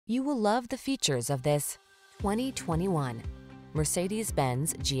You will love the features of this 2021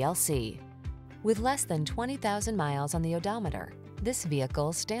 Mercedes-Benz GLC. With less than 20,000 miles on the odometer, this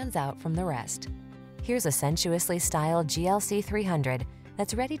vehicle stands out from the rest. Here's a sensuously styled GLC 300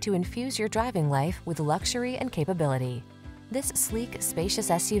 that's ready to infuse your driving life with luxury and capability. This sleek, spacious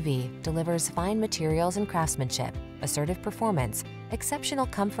SUV delivers fine materials and craftsmanship, assertive performance, exceptional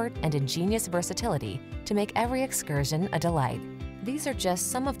comfort, and ingenious versatility to make every excursion a delight. These are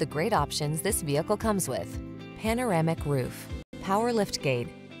just some of the great options this vehicle comes with: panoramic roof, power liftgate,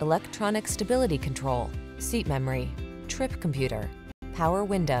 electronic stability control, seat memory, trip computer, power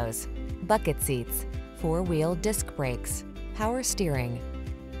windows, bucket seats, four-wheel disc brakes, power steering.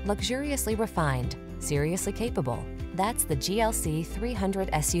 Luxuriously refined, seriously capable. That's the GLC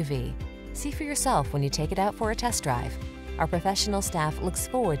 300 SUV. See for yourself when you take it out for a test drive. Our professional staff looks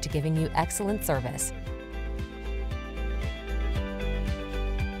forward to giving you excellent service.